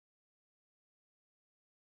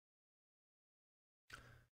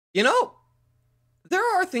You know, there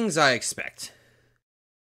are things I expect.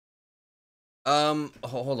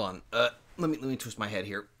 Hold on. Let me twist my head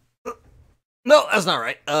here. No, that's not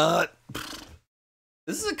right.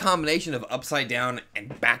 This is a combination of upside down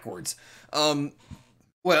and backwards.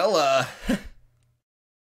 Well,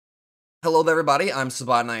 hello there, everybody. I'm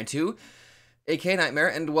Sabot92, aka Nightmare,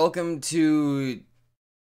 and welcome to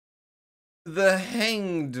the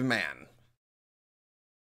Hanged Man.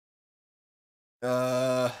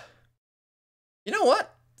 You know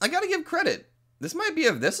what? I gotta give credit. This might be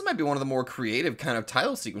one of the more creative kind of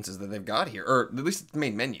title sequences that they've got here, or at least the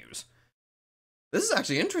main menus. This is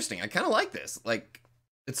actually interesting. I kind of like this. Like,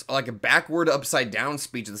 it's like a backward, upside down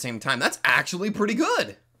speech at the same time. That's actually pretty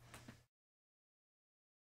good.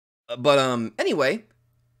 Anyway,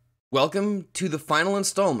 welcome to the final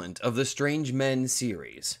installment of the Strange Men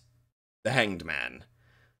series, The Hanged Man.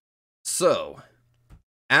 So,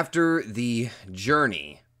 after the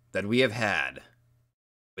journey that we have had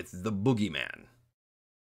with the Boogeyman,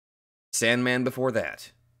 Sandman before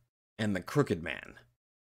that, and the Crooked Man,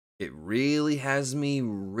 it really has me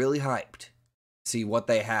really hyped to see what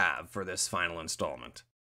they have for this final installment.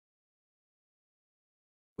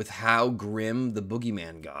 With how grim the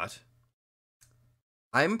Boogeyman got,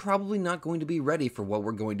 I'm probably not going to be ready for what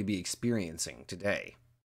we're going to be experiencing today.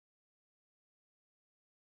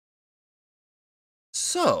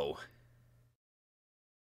 So,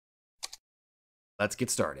 let's get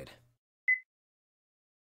started.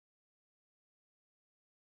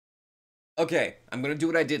 Okay, I'm gonna do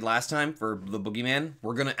what I did last time for the Boogeyman.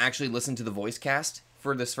 We're gonna actually listen to the voice cast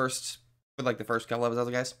for the first couple episodes,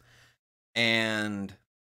 guys. And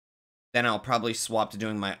then I'll probably swap to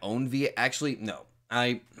doing my own VA. Actually, no.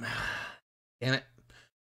 Damn it.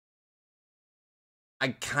 I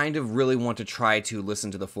kind of really want to try to listen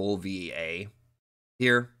to the full VA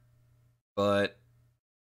here, but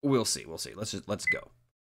we'll see. Let's go.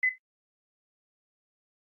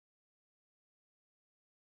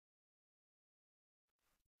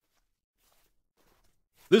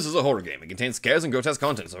 This is a horror game. It contains scares and grotesque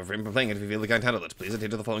content, so refrain from playing it if you feel like I can't handle it. Please adhere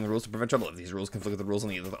to the following rules to prevent trouble. If these rules conflict with the rules on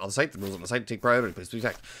the other site, the rules on the site take priority. Please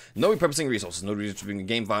protect. No repurposing resources, no redistributing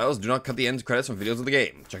game files. Do not cut the end credits from videos of the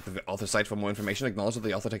game. Check the author site for more information. Acknowledge that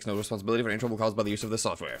the author takes no responsibility for any trouble caused by the use of this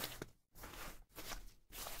software.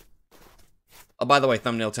 Oh, by the way,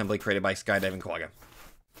 thumbnail template created by SkydivingQuagga.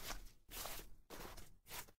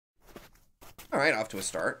 Alright, off to a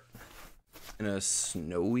start. In a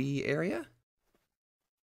snowy area?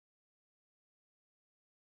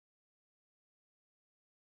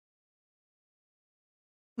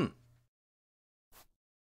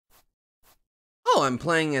 Oh, I'm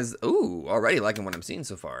playing as... Ooh, already liking what I'm seeing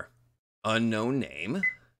so far. Unknown name.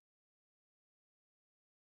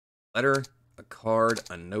 Letter, a card,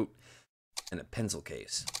 a note, and a pencil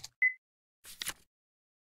case.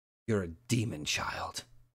 You're a demon child.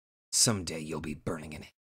 Someday you'll be burning in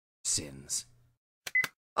sins.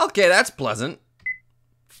 Okay, that's pleasant.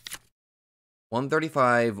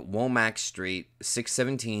 135 Womack Street,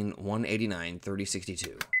 617, 189,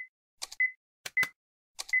 3062.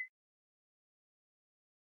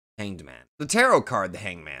 Hanged Man. The tarot card, the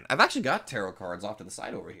Hanged Man. I've actually got tarot cards off to the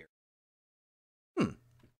side over here.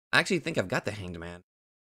 I actually think I've got the Hanged Man.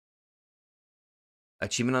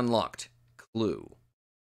 Achievement unlocked. Clue.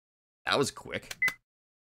 That was quick.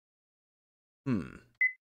 The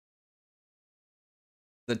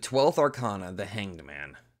 12th Arcana, the Hanged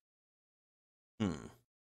Man.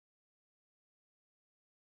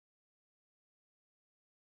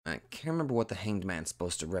 I can't remember what the Hanged Man's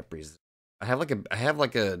supposed to represent. I have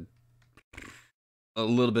like a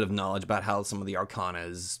little bit of knowledge about how some of the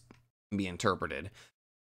arcanas can be interpreted.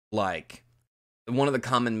 Like, one of the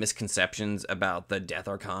common misconceptions about the Death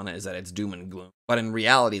Arcana is that it's doom and gloom. But in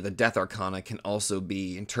reality, the Death Arcana can also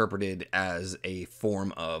be interpreted as a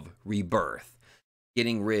form of rebirth.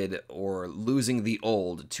 Getting rid or losing the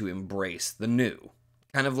old to embrace the new.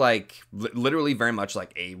 Kind of like, literally very much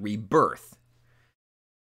like a rebirth.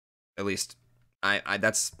 At least,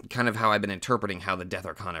 that's kind of how I've been interpreting how the Death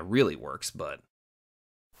Arcana really works, but...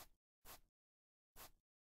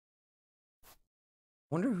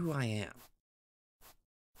 Wonder who I am.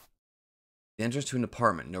 The entrance to an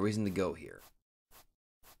apartment, no reason to go here.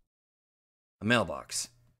 A mailbox.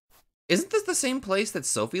 Isn't this the same place that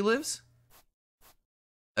Sophie lives?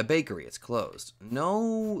 A bakery, it's closed.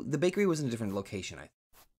 No, the bakery was in a different location, I think.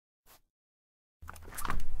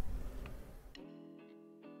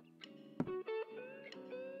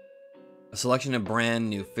 A selection of brand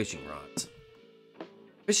new fishing rods.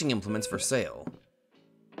 Fishing implements for sale.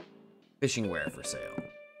 Fishing wear for sale.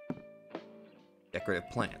 Decorative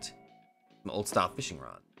plant. Some old style fishing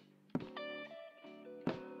rod.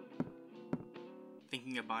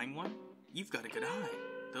 thinking of buying one? You've got a good eye.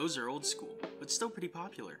 Those are old school, but still pretty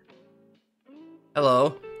popular.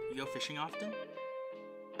 Hello. You go fishing often?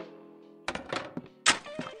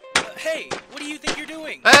 Hey, what do you think you're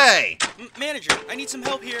doing? Hey! Manager, I need some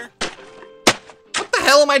help here. What the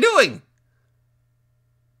hell am I doing?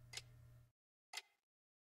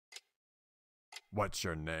 What's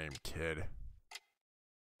your name, kid?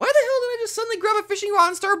 Why the hell did I just suddenly grab a fishing rod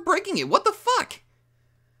and start breaking it? What the fuck?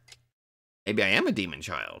 Maybe I am a demon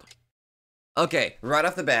child. Okay, right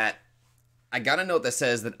off the bat, I got a note that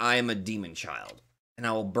says that I am a demon child, and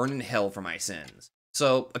I will burn in hell for my sins.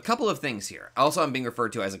 So, a couple of things here. Also, I'm being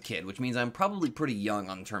referred to as a kid, which means I'm probably pretty young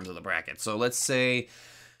on terms of the bracket. So let's say,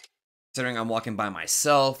 considering I'm walking by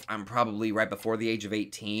myself, I'm probably right before the age of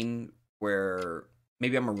 18, where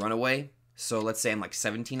maybe I'm a runaway. So let's say I'm like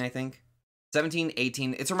 17, I think. 17,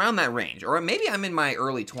 18, it's around that range. Or maybe I'm in my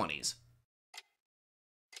early 20s.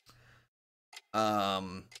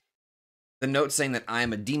 The note saying that I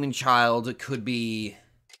am a demon child could be...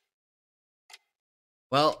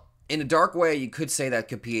 Well, in a dark way, you could say that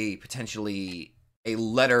could be potentially a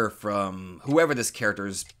letter from whoever this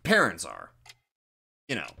character's parents are.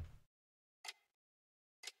 You know.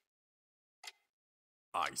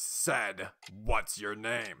 I said, what's your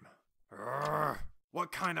name? Urgh,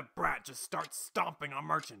 what kind of brat just starts stomping on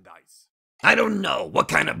merchandise? I don't know. What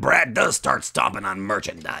kind of brat does start stomping on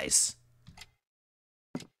merchandise?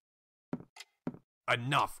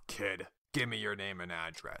 Enough, kid. Give me your name and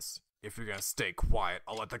address. If you're gonna stay quiet,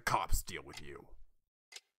 I'll let the cops deal with you.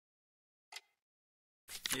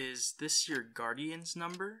 Is this your guardian's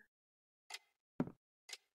number?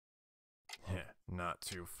 Not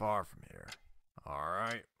too far from here.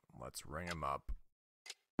 Alright, let's ring him up.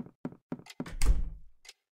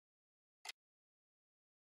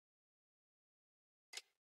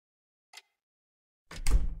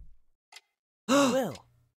 Will.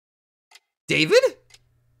 David?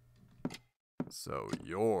 So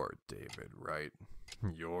you're David, right?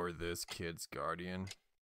 You're this kid's guardian?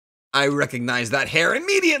 I recognize that hair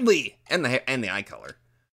immediately! And the hair and the eye color.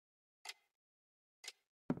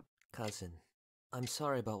 Cousin, I'm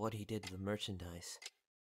sorry about what he did to the merchandise.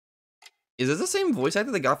 Is this the same voice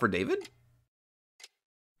actor they got for David?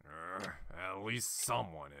 At least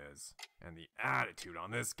someone is. And the attitude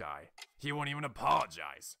on this guy. He won't even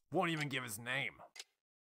apologize. Won't even give his name.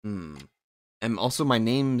 And also my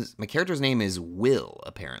character's name is Will,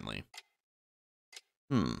 apparently.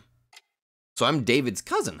 So I'm David's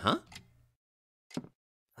cousin, huh?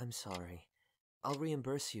 I'm sorry. I'll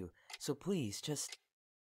reimburse you, so please, just...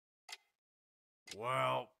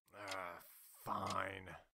 Well,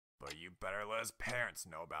 fine. But you better let his parents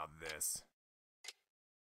know about this.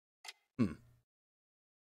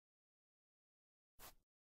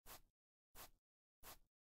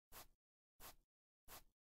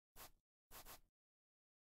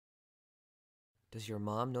 Does your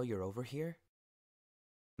mom know you're over here?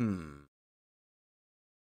 Do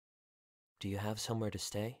you have somewhere to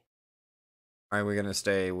stay? Are we gonna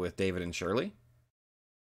stay with David and Shirley?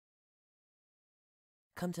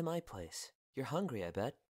 Come to my place. You're hungry, I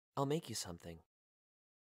bet. I'll make you something.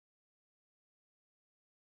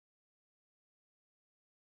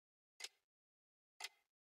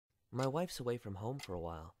 My wife's away from home for a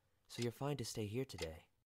while, so you're fine to stay here today.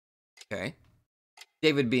 Okay.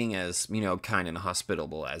 David being as, kind and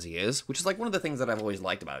hospitable as he is, which is like one of the things that I've always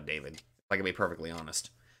liked about David, if I can be perfectly honest.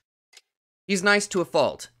 He's nice to a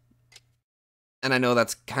fault. And I know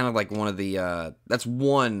that's kind of like one of the, that's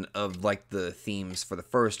one of like the themes for the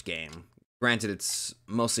first game. Granted, it's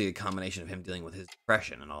mostly a combination of him dealing with his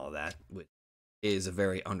depression and all of that, which is a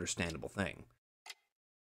very understandable thing.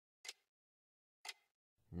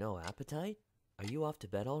 No appetite? Are you off to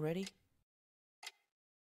bed already?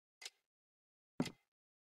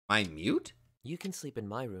 My mute? You can sleep in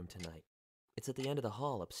my room tonight. It's at the end of the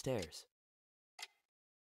hall upstairs.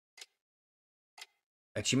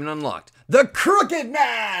 Achievement unlocked. The Crooked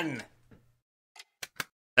Man!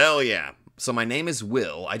 Hell yeah. So my name is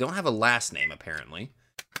Will. I don't have a last name, apparently.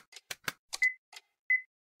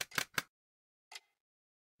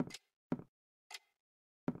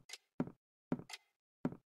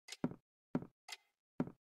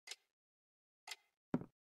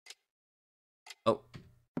 Oh.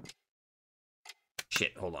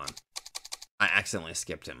 Shit, hold on. I accidentally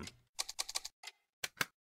skipped him.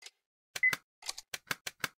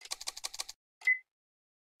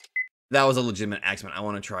 That was a legitimate accident. I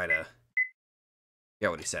want to try to get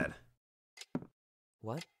what he said.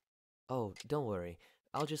 What? Oh, don't worry.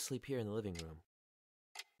 I'll just sleep here in the living room.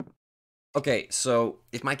 Okay, so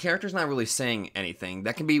if my character's not really saying anything,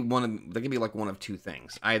 that can be like one of two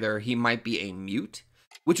things. Either he might be a mute,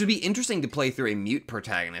 which would be interesting to play through a mute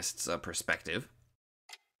protagonist's perspective.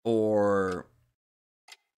 Or,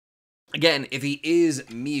 again, if he is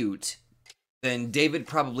mute, then David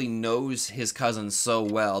probably knows his cousin so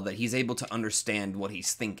well that he's able to understand what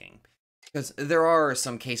he's thinking. Because there are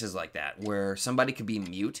some cases like that, where somebody could be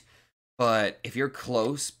mute, but if you're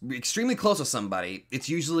close, extremely close with somebody, it's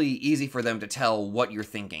usually easy for them to tell what you're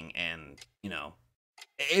thinking and, you know,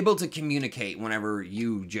 able to communicate whenever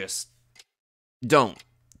you just don't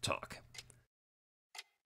talk.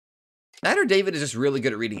 That or David is just really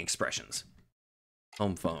good at reading expressions.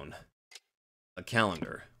 Home phone. A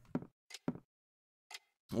calendar.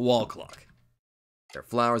 Wall clock. There are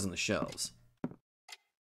flowers on the shelves.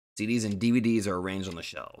 CDs and DVDs are arranged on the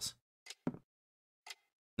shelves.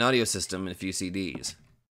 An audio system and a few CDs.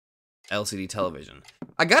 LCD television.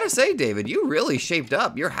 I gotta say, David, you really shaped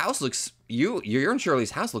up. Your house looks... Your and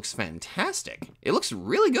Shirley's house looks fantastic. It looks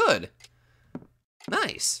really good.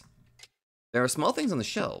 Nice. There are small things on the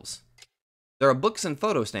shelves. There are books and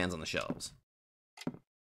photo stands on the shelves.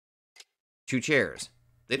 2 chairs.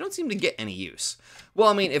 They don't seem to get any use. Well,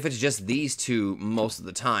 I mean, if it's just these two most of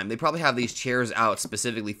the time, they probably have these chairs out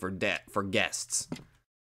specifically for guests.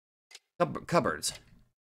 Cupboards.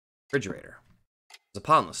 Refrigerator. There's a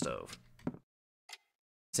pot on the stove.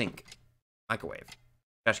 Sink. Microwave.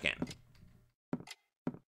 Trash can.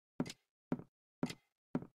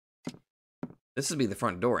 This would be the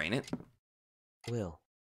front door, ain't it? Will.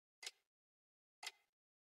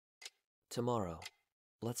 Tomorrow,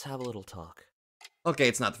 let's have a little talk. Okay,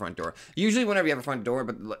 it's not the front door. Usually whenever you have a front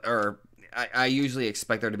door, I usually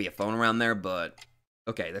expect there to be a phone around there, but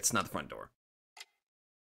okay, that's not the front door.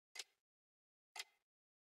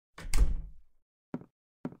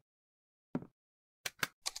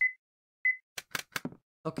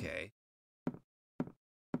 Okay.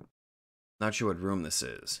 Not sure what room this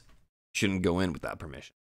is. Shouldn't go in without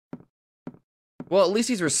permission. Well, at least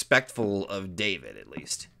he's respectful of David, at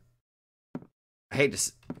least. I hate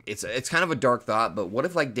to... It's kind of a dark thought, but what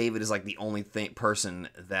if, like, David is, like, the only person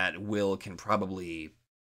that Will can probably,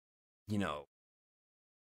 you know,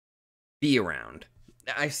 be around?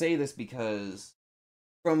 I say this because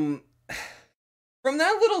from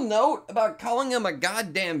that little note about calling him a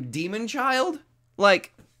goddamn demon child,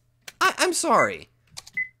 like, I'm sorry.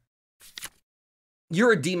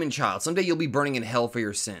 You're a demon child. Someday you'll be burning in hell for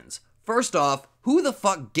your sins. First off, who the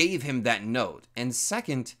fuck gave him that note? And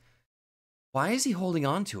second, why is he holding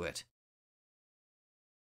on to it?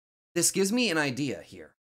 This gives me an idea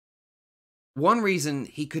here. One reason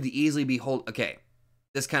he could easily be okay,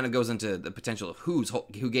 this kind of goes into the potential of who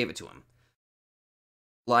gave it to him.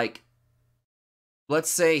 Like, let's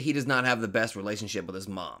say he does not have the best relationship with his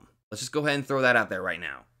mom. Let's just go ahead and throw that out there right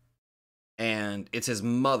now. And it's his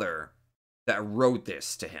mother that wrote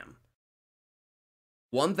this to him.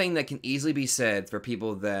 One thing that can easily be said for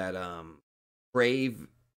people that crave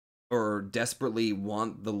or desperately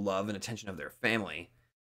want the love and attention of their family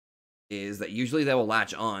is that usually they will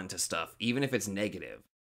latch on to stuff, even if it's negative,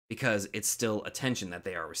 because it's still attention that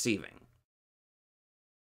they are receiving.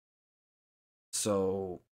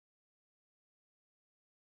 So,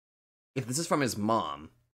 if this is from his mom,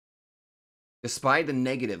 despite the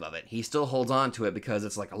negative of it, he still holds on to it because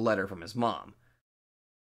it's like a letter from his mom.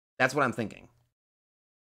 That's what I'm thinking.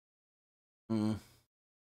 I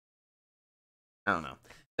don't know.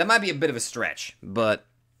 That might be a bit of a stretch, but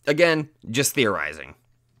again, just theorizing.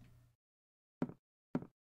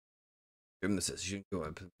 This is, you can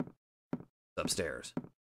go upstairs.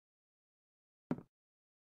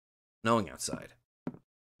 Snowing outside.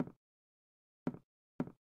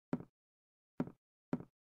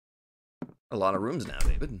 A lot of rooms now,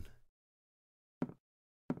 David.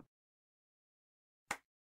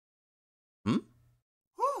 Whew,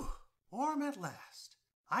 warm at last.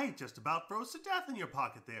 I just about froze to death in your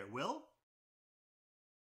pocket there, Will.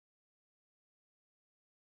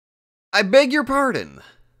 I beg your pardon.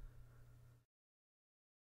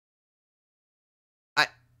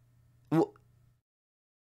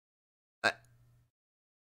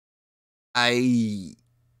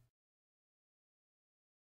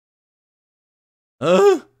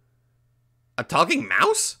 A talking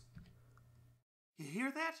mouse? You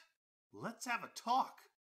hear that? Let's have a talk.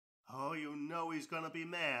 Oh, you know he's gonna be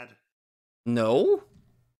mad. No?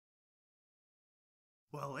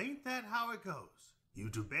 Well, ain't that how it goes? You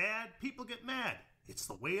do bad, people get mad. It's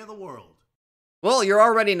the way of the world. Well, you're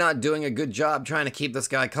already not doing a good job trying to keep this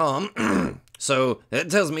guy calm, so that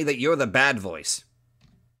tells me that you're the bad voice.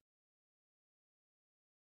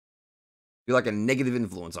 You're like a negative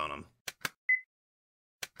influence on him.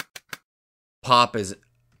 Pop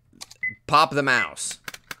the mouse,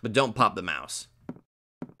 but don't pop the mouse.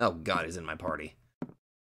 Oh god, he's in my party.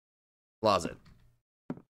 Closet.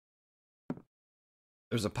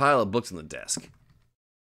 There's a pile of books on the desk. A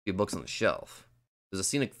few books on the shelf. There's a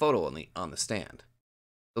scenic photo on the stand.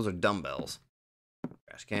 Those are dumbbells.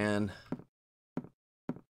 Trash can.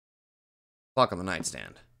 Clock on the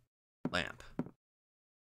nightstand. Lamp.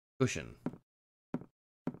 Cushion.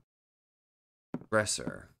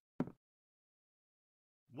 Dresser.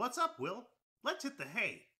 What's up, Will? Let's hit the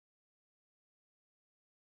hay.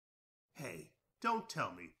 Hey, don't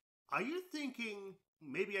tell me. Are you thinking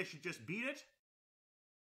maybe I should just beat it?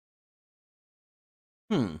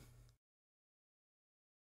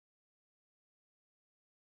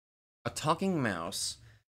 A talking mouse.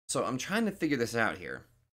 So I'm trying to figure this out here.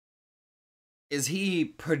 Is he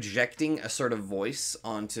projecting a sort of voice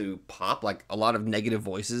onto Pop? Like a lot of negative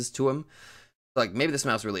voices to him? Like maybe this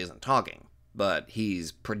mouse really isn't talking, but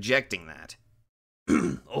he's projecting that.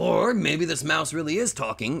 Or maybe this mouse really is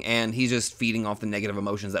talking and he's just feeding off the negative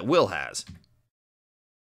emotions that Will has.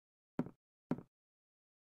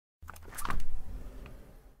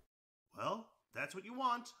 Well, that's what you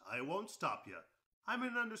want. I won't stop you. I'm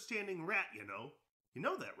an understanding rat, you know. You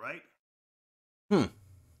know that, right? Well,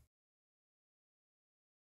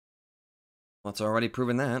 it's already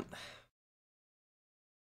proven that.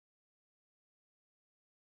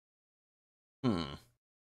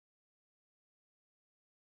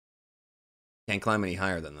 Can't climb any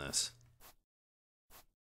higher than this.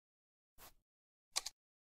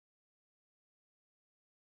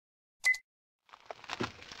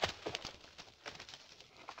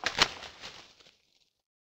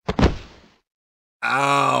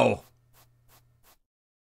 Ow!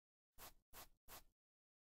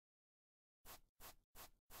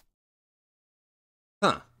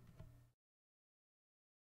 Huh.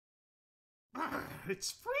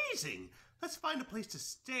 It's freezing. Let's find a place to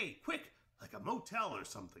stay, quick, like a motel or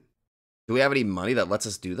something. Do we have any money that lets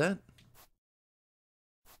us do that?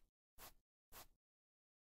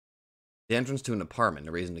 The entrance to an apartment,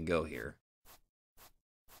 a reason to go here.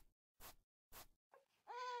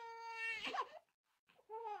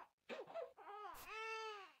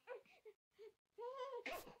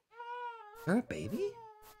 Is there a baby?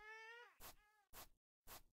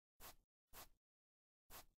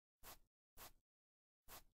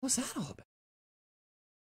 What's that all about?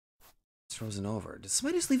 It's frozen over. Did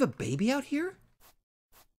somebody just leave a baby out here?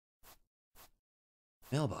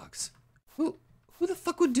 Mailbox. Who the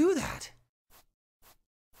fuck would do that?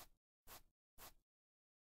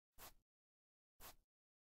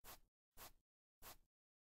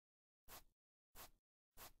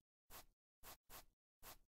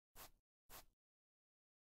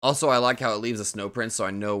 Also, I like how it leaves a snow print so I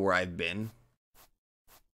know where I've been.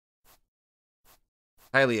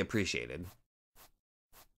 Highly appreciated.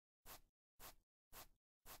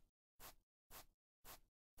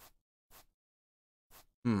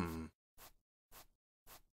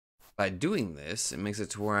 By doing this, it makes it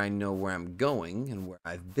to where I know where I'm going and where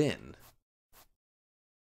I've been.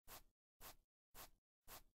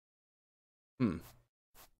 I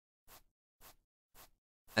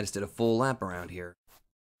just did a full lap around here.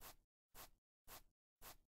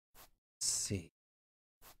 Let's see.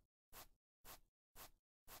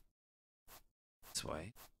 This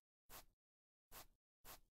way.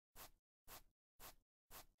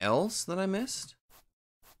 Else that I missed?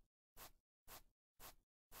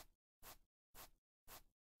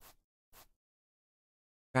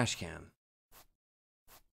 Trash can.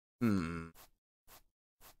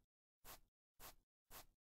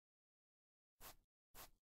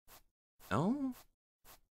 No?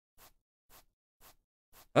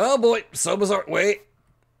 Oh boy, Soba's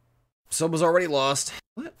already lost.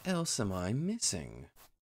 What else am I missing?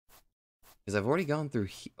 Because I've already gone through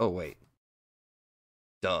oh wait.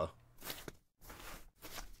 Duh.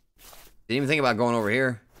 Didn't even think about going over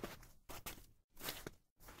here.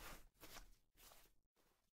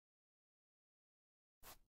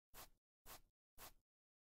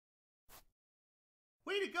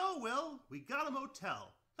 Way to go, Will. We got a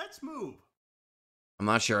motel. Let's move. I'm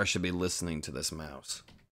not sure I should be listening to this mouse.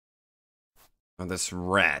 Or this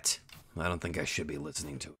rat. I don't think I should be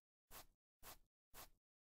listening to it.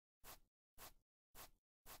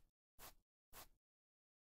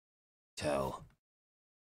 Tell.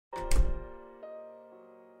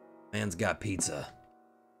 Man's got pizza.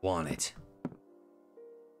 Want it.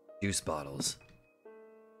 Juice bottles.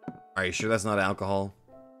 Are you sure that's not alcohol?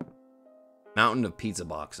 Mountain of pizza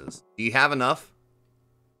boxes. Do you have enough?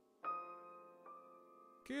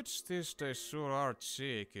 Kids these days sure are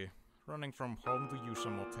cheeky, running from home to use a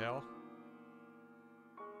motel.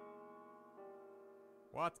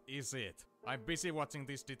 What is it? I'm busy watching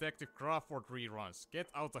these Detective Crawford reruns. Get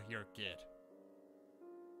out of here, kid.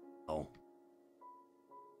 Oh.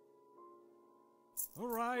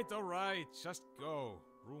 Alright, just go.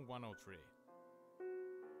 Room 103.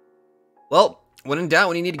 Well, when in doubt,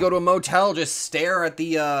 when you need to go to a motel, just stare at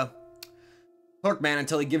the clerk man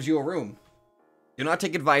until he gives you a room. Do not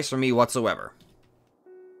take advice from me whatsoever.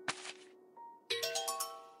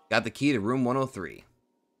 Got the key to room 103.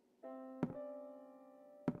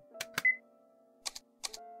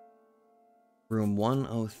 Room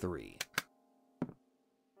 103.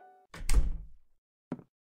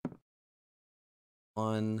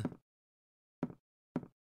 One,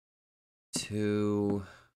 two,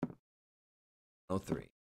 103.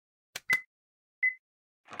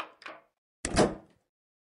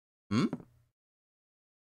 Hmm?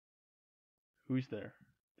 Who's there?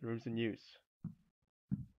 The room's in use.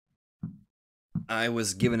 I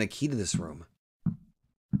was given a key to this room.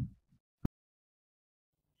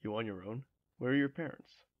 You on your own? Where are your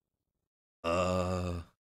parents? A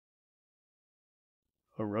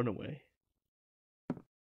A runaway?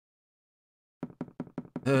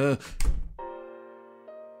 Hey,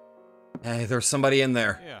 there's somebody in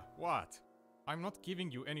there. Yeah, what? I'm not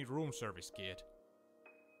giving you any room service, kid.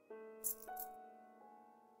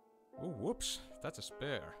 Oh, whoops. That's a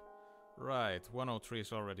spare. Right, 103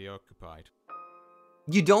 is already occupied.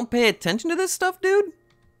 You don't pay attention to this stuff, dude?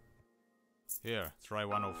 Here, try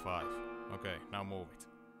 105. Okay, now move it.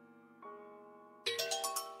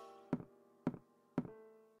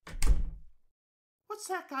 What's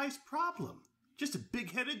that guy's problem? Just a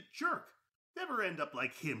big-headed jerk. Never end up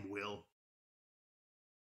like him, Will.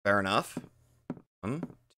 Fair enough. 1,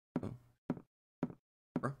 2,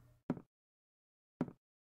 4.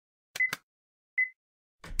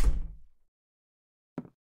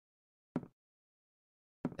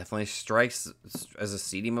 Definitely strikes as a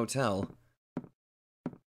seedy motel.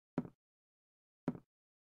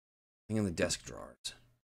 Thing in the desk drawers.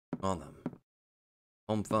 On them.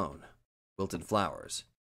 Home phone. Wilted flowers.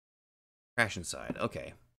 Crash inside.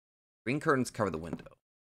 Okay. Green curtains cover the window.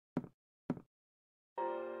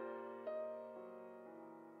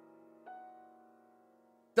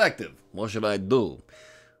 Detective, what should I do?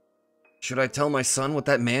 Should I tell my son what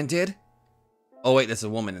that man did? Oh wait, there's a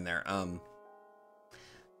woman in there.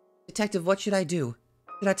 Detective, what should I do?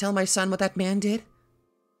 Should I tell my son what that man did?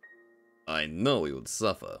 I know he would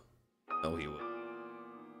suffer. No, he would.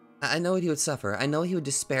 I know he would suffer. I know he would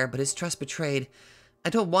despair, but his trust betrayed. I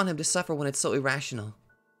don't want him to suffer when it's so irrational.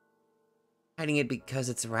 Hiding it because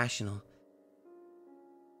it's irrational.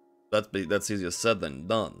 That's easier said than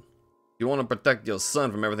done. You want to protect your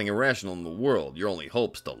son from everything irrational in the world, your only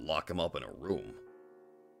hope's to lock him up in a room.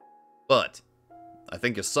 But I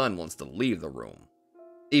think your son wants to leave the room.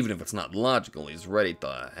 Even if it's not logical, he's ready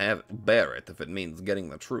to bear it if it means getting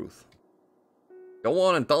the truth. Go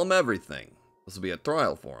on and tell him everything. This will be a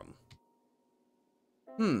trial for him.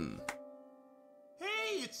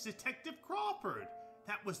 Hey, it's Detective Crawford.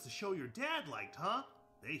 That was the show your dad liked, huh?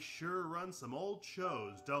 They sure run some old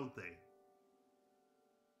shows, don't they?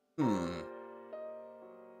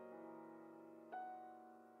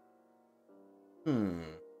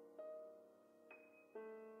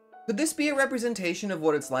 Could this be a representation of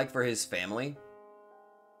what it's like for his family?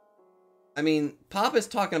 I mean, Pop is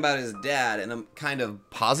talking about his dad in a kind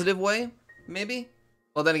of positive way, maybe?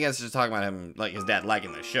 Well, then again, it's just talking about him, like his dad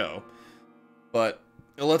liking the show. But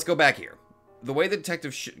let's go back here. The way the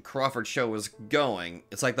Detective Crawford show was going,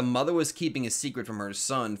 it's like the mother was keeping a secret from her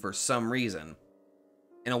son for some reason,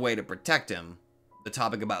 in a way to protect him. The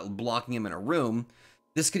topic about blocking him in a room,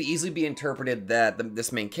 this could easily be interpreted that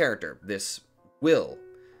this main character, this Will,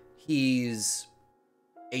 he's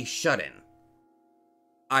a shut-in.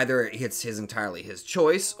 Either it's entirely his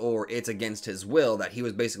choice, or it's against his will that he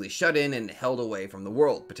was basically shut in and held away from the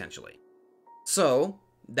world, potentially. So,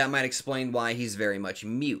 that might explain why he's very much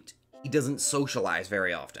mute. He doesn't socialize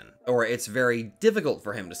very often, or it's very difficult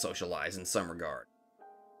for him to socialize in some regard.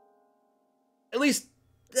 At least,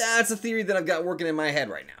 that's a theory that I've got working in my head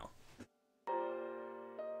right now.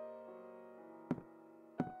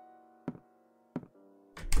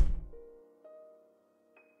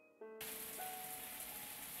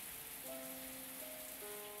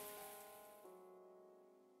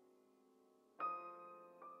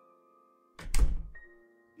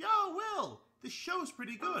 Yo, Will! This show's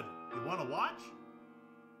pretty good. You want to watch?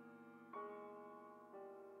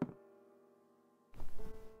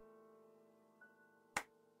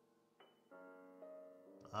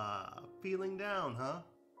 Feeling down, huh?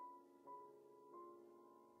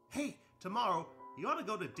 Hey, tomorrow, you ought to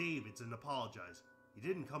go to David's and apologize. You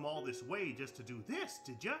didn't come all this way just to do this,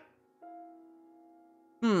 did ya?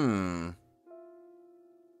 Okay,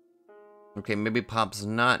 maybe Pop's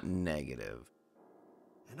not negative.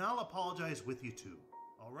 And I'll apologize with you too,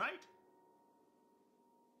 alright?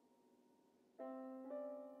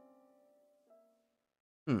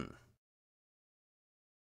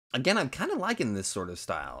 Again, I'm kind of liking this sort of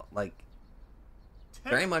style. Like,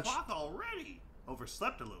 10 very much... o'clock already!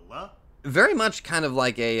 Overslept a little, huh? Very much kind of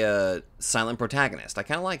like a silent protagonist. I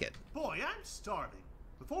kind of like it. Boy, I'm starving.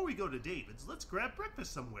 Before we go to David's, let's grab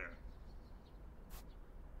breakfast somewhere.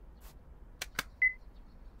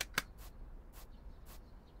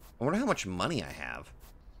 I wonder how much money I have.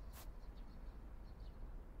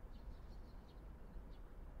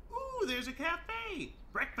 Ooh, there's a cafe!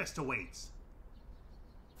 Breakfast awaits.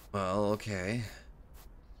 Well, okay.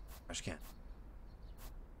 Trash can.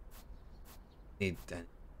 Need that.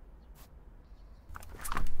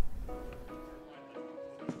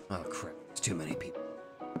 Oh crap! It's too many people.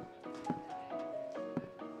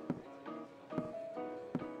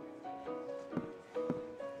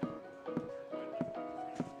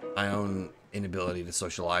 My own inability to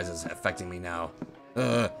socialize is affecting me now.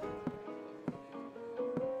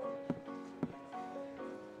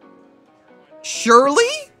 Shirley?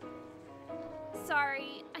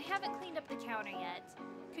 Sorry, I haven't cleaned up the counter yet.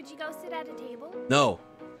 Could you go sit at a table? No.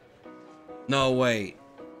 No, wait.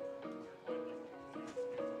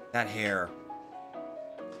 That hair.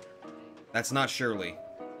 That's not Shirley.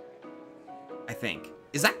 I think.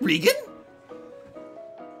 Is that Regan?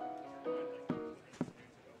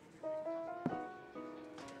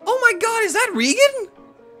 Oh my god, is that Regan?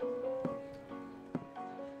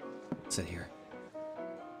 Sit here.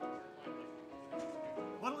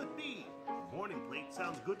 What'll it be? Morning plate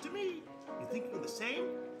sounds good to me. You thinking the same?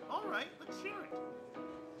 Alright, let's share it.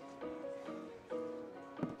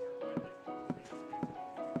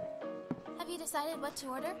 Have you decided what to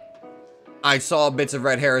order? I saw bits of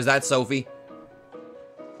red hair. Is that Sophie?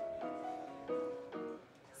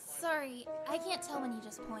 Sorry, I can't tell when you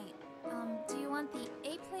just point. Do you want the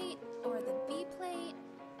A plate or the B plate?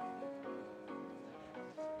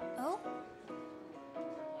 Oh?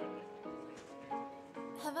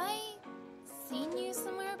 Have I seen you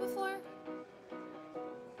somewhere before?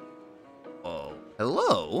 Oh.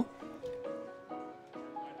 Hello?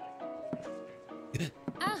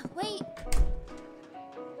 Ah, wait!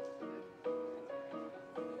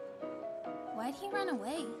 Why'd he run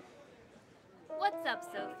away? What's up,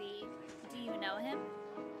 Sophie? Do you know him?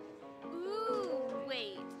 Ooh,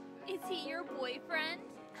 wait. Is he your boyfriend?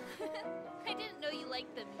 I didn't know you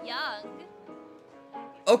liked them young.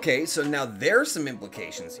 Okay, so now there's some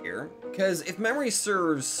implications here. Because if memory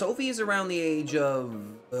serves, Sophie is around the age of...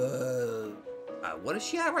 what is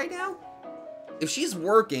she at right now? If she's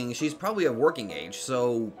working, she's probably of working age,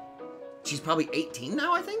 so... She's probably 18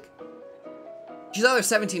 now, I think? She's either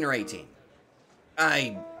 17 or 18.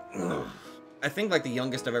 I think, like, the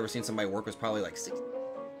youngest I've ever seen somebody work was probably, like, 16.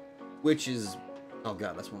 Which is... Oh,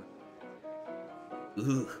 God, that's one.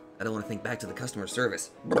 Ooh, I don't want to think back to the customer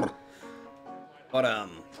service. But, I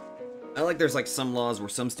like there's, like, some laws where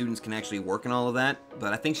some students can actually work and all of that,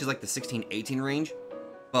 but I think she's, like, the 16, 18 range.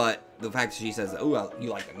 But the fact that she says, oh, well, you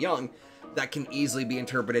like them young, that can easily be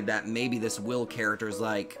interpreted that maybe this Will character is,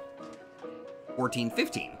 like, 14,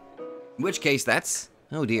 15. In which case, that's...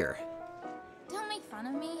 Oh, dear. Don't make fun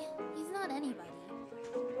of me. He's not anybody.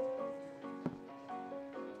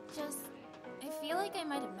 Just, I feel like I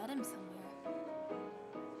might have met him somewhere.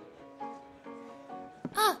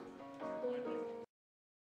 Ah!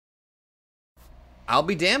 I'll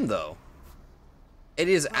be damned, though. It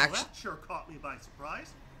is Well, actually... that sure caught me by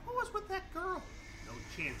surprise. Who was with that girl? No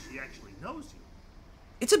chance she actually knows you.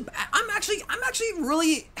 It's a... I'm actually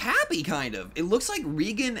really happy, kind of. It looks like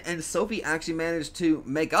Regan and Sophie actually managed to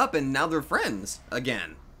make up, and now they're friends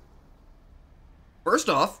again. First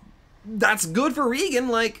off, that's good for Regan.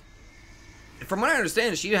 Like, from what I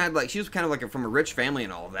understand, she was kind of like from a rich family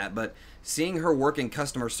and all of that, but seeing her work in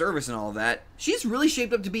customer service and all of that, she's really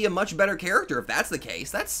shaped up to be a much better character. If that's the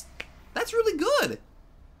case, that's really good.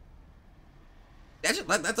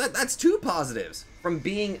 That's two positives. From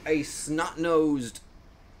being a snot-nosed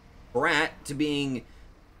brat to being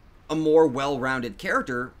a more well-rounded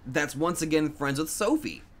character that's once again friends with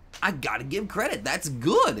Sophie. I gotta give credit. That's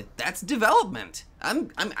good. That's development.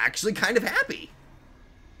 I'm actually kind of happy.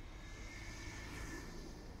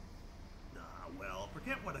 Well,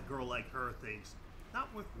 forget what a girl like her thinks.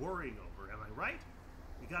 Not worth worrying over, am I right?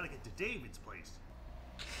 We gotta get to David's place.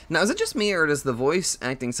 Now, is it just me, or does the voice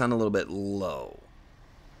acting sound a little bit low?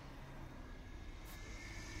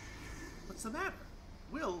 What's the matter?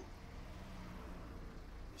 Will,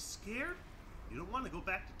 you scared? You don't want to go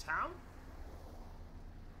back to town?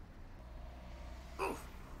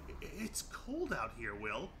 It's cold out here,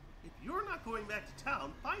 Will. If you're not going back to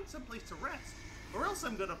town, find someplace to rest, or else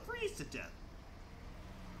I'm gonna freeze to death.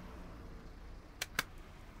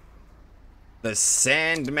 The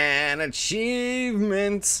Sandman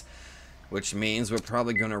achievements, which means we're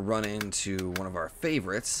probably gonna run into one of our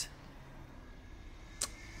favorites,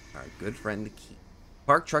 our good friend Keith.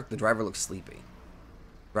 Park truck. The driver looks sleepy.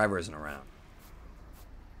 Driver isn't around.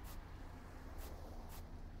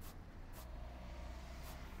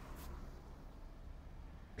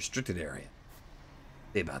 Restricted area.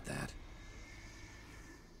 Say about that.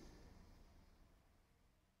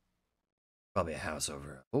 Probably a house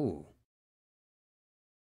over. Oh.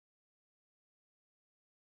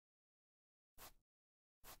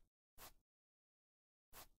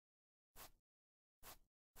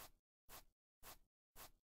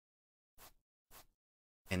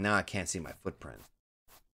 And now I can't see my footprint.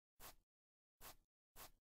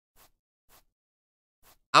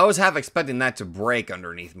 I was half expecting that to break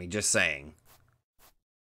underneath me, just saying.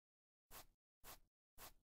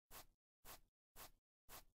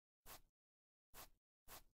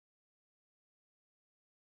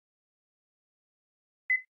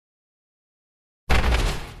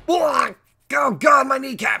 Oh God, my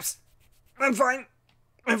kneecaps! I'm fine.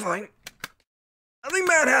 I'm fine. Nothing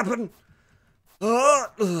bad happened.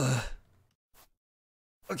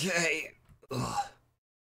 Okay. Ugh.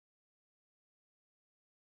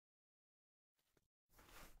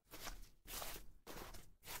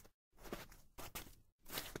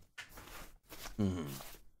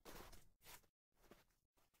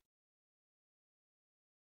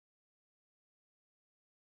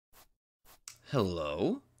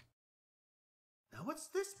 Hello? Now what's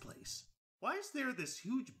this place? Why is there this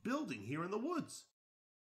huge building here in the woods?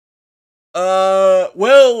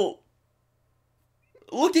 Well,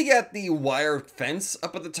 looking at the wire fence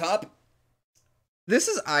up at the top, this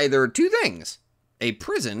is either two things: a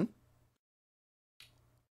prison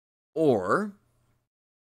or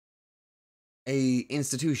a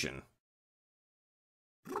institution.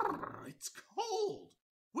 It's cold.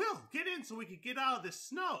 Will, get in so we can get out of this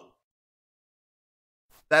snow.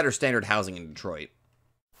 That or standard housing in Detroit.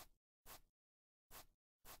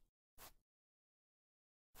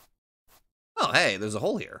 Oh, hey, there's a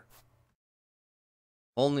hole here.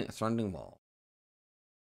 Only a surrounding wall.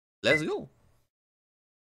 Let's go.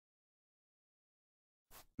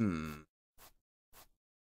 Thing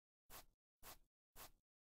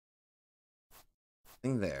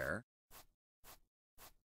there.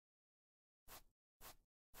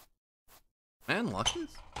 Can I unlock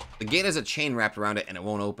this? The gate has a chain wrapped around it and it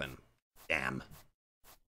won't open. Damn.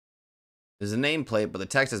 There's a nameplate, but the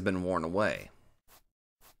text has been worn away.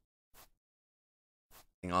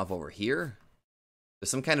 Off over here.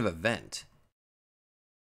 There's some kind of event.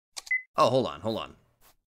 Oh, hold on.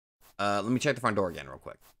 Let me check the front door again real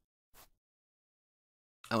quick.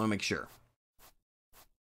 I want to make sure.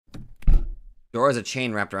 Door has a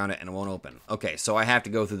chain wrapped around it and it won't open. Okay, so I have to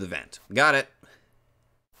go through the vent. Got it.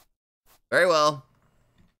 Very well.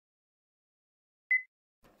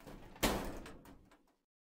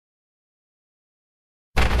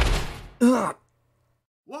 Ugh.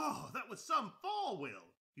 Whoa, that was some fall, Will.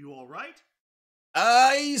 You alright?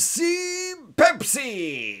 I see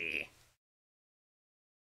Pepsi!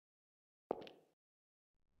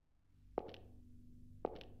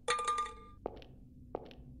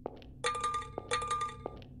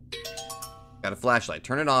 Got a flashlight.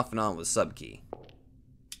 Turn it off and on with sub key.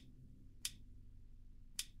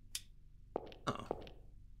 Oh.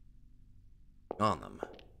 On them.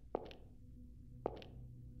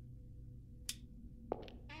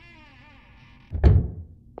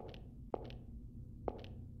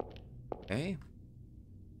 Okay.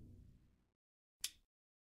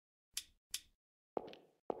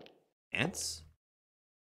 Ants?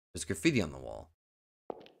 There's graffiti on the wall.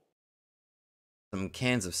 Some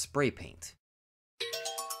cans of spray paint.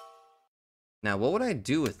 Now, what would I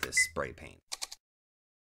do with this spray paint?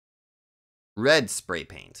 Red spray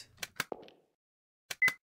paint.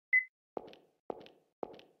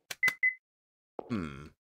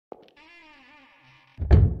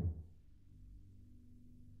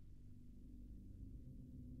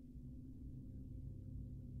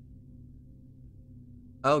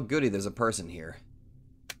 Oh, goody, there's a person here.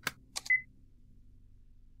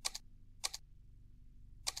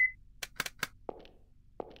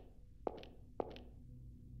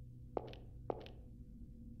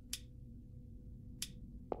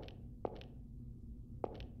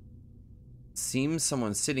 Seems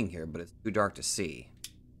someone's sitting here, but it's too dark to see.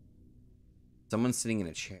 Someone's sitting in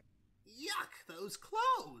a chair. Yuck, those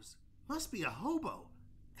clothes! Must be a hobo.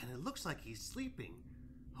 And it looks like he's sleeping.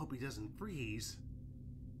 Hope he doesn't freeze.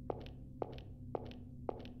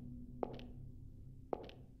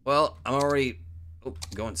 Well, I'm already... Oh,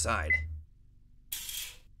 go inside.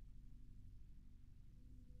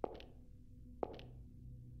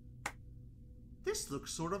 This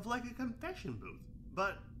looks sort of like a confession booth,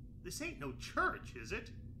 but this ain't no church, is it?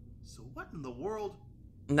 So what in the world?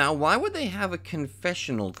 Now, why would they have a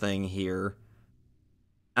confessional thing here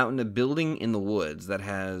out in a building in the woods that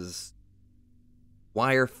has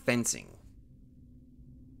wire fencing?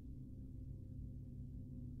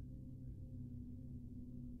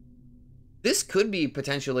 This could be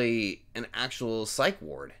potentially an actual psych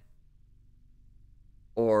ward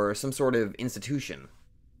or some sort of institution.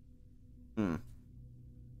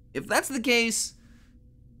 If that's the case...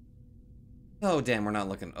 Oh, damn, we're not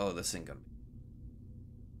looking... Oh, this ain't gonna...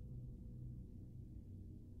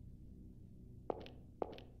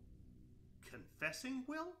 Confessing,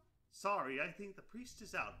 Will? Sorry, I think the priest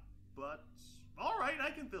is out, but... Alright, I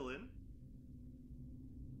can fill in.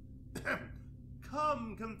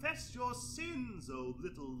 Come, confess your sins, O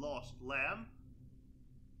little lost lamb.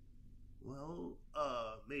 Well,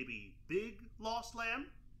 maybe big lost lamb?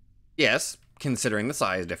 Yes, considering the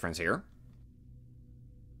size difference here.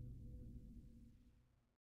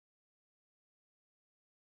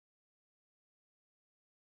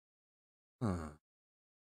 Man,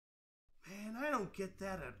 I don't get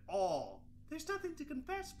that at all. There's nothing to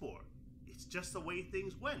confess for. It's just the way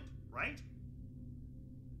things went, right?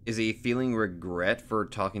 Is he feeling regret for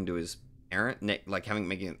talking to his parent, like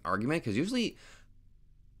making an argument? Because usually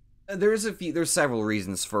there's several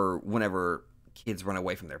reasons for whenever kids run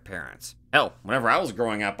away from their parents. Hell, whenever I was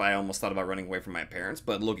growing up, I almost thought about running away from my parents,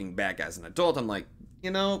 but looking back as an adult, I'm like, you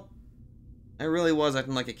know, I really was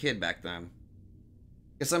acting like a kid back then.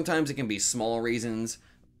 Because sometimes it can be small reasons,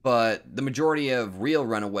 but the majority of real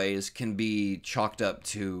runaways can be chalked up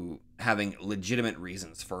to having legitimate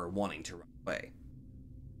reasons for wanting to run away.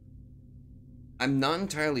 I'm not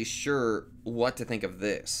entirely sure what to think of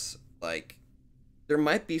this. Like, there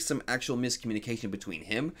might be some actual miscommunication between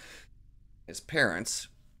him and his parents.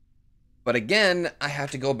 But again, I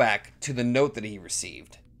have to go back to the note that he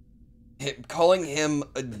received. Calling him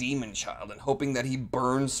a demon child and hoping that he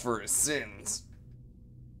burns for his sins.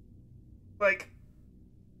 Like,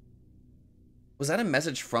 was that a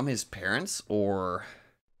message from his parents, or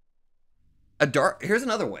here's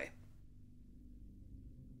another way.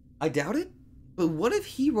 I doubt it, but what if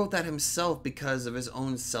he wrote that himself because of his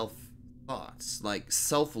own self-thoughts? Like,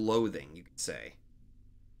 self-loathing, you could say.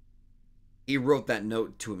 He wrote that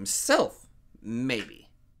note to himself, maybe.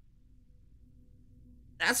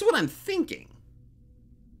 That's what I'm thinking.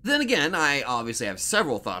 Then again, I obviously have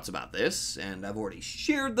several thoughts about this, and I've already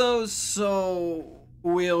shared those, so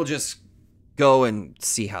we'll just go and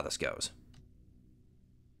see how this goes.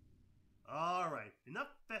 Alright, enough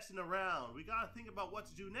messing around. We gotta think about what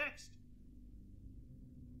to do next.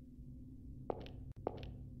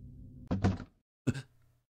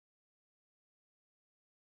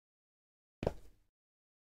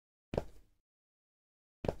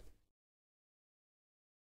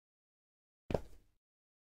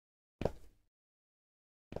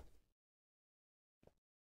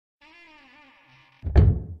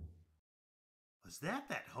 Was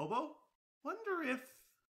that hobo? Wonder if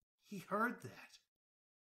he heard that.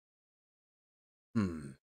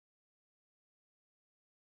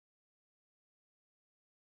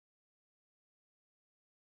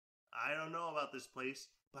 I don't know about this place,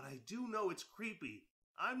 but I do know it's creepy.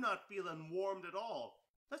 I'm not feeling warmed at all.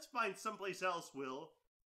 Let's find someplace else, Will.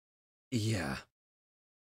 Yeah.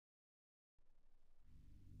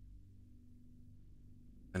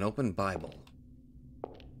 An open Bible.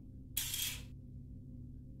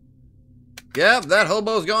 Yep, that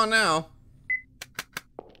hobo's gone now.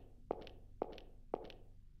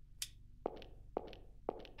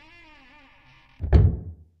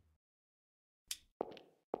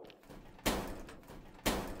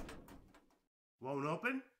 Won't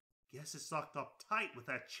open? Guess it's locked up tight with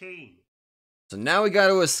that chain. So now we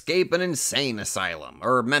gotta escape an insane asylum,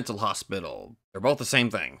 or mental hospital. They're both the same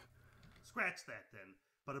thing. Scratch that then.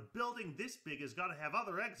 But a building this big has gotta have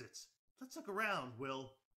other exits. Let's look around,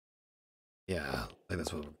 Will. Yeah, I think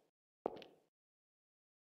that's what...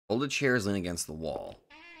 Folded chairs lean against the wall.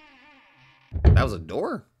 That was a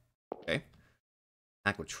door? Okay.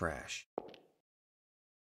 Packed with trash.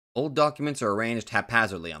 Old documents are arranged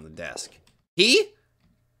haphazardly on the desk. Key?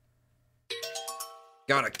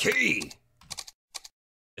 Got a key!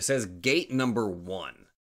 It says gate number 1.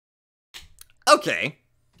 Okay.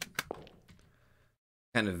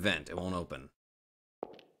 Kind of vent, it won't open.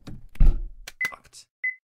 Locked.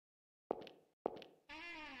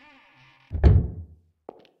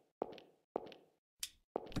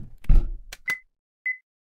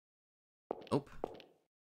 Nope.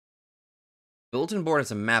 Bulletin board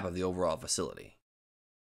is a map of the overall facility.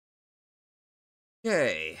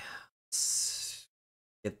 Okay. Let's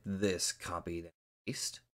get this copied and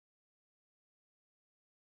pasted.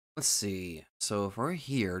 Let's see. So if we're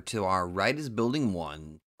here, to our right is building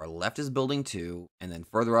 1, our left is building 2, and then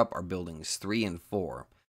further up are buildings 3 and 4.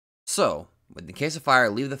 So, in the case of fire,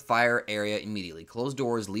 leave the fire area immediately. Close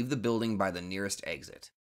doors, leave the building by the nearest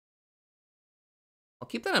exit. I'll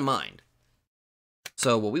keep that in mind.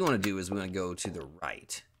 So what we want to do is we want to go to the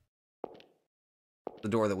right. The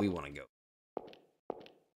door that we want to go.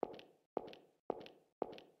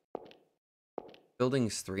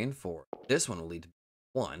 Buildings 3 and 4. This one will lead to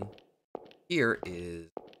 1. Here is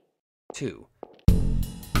 2.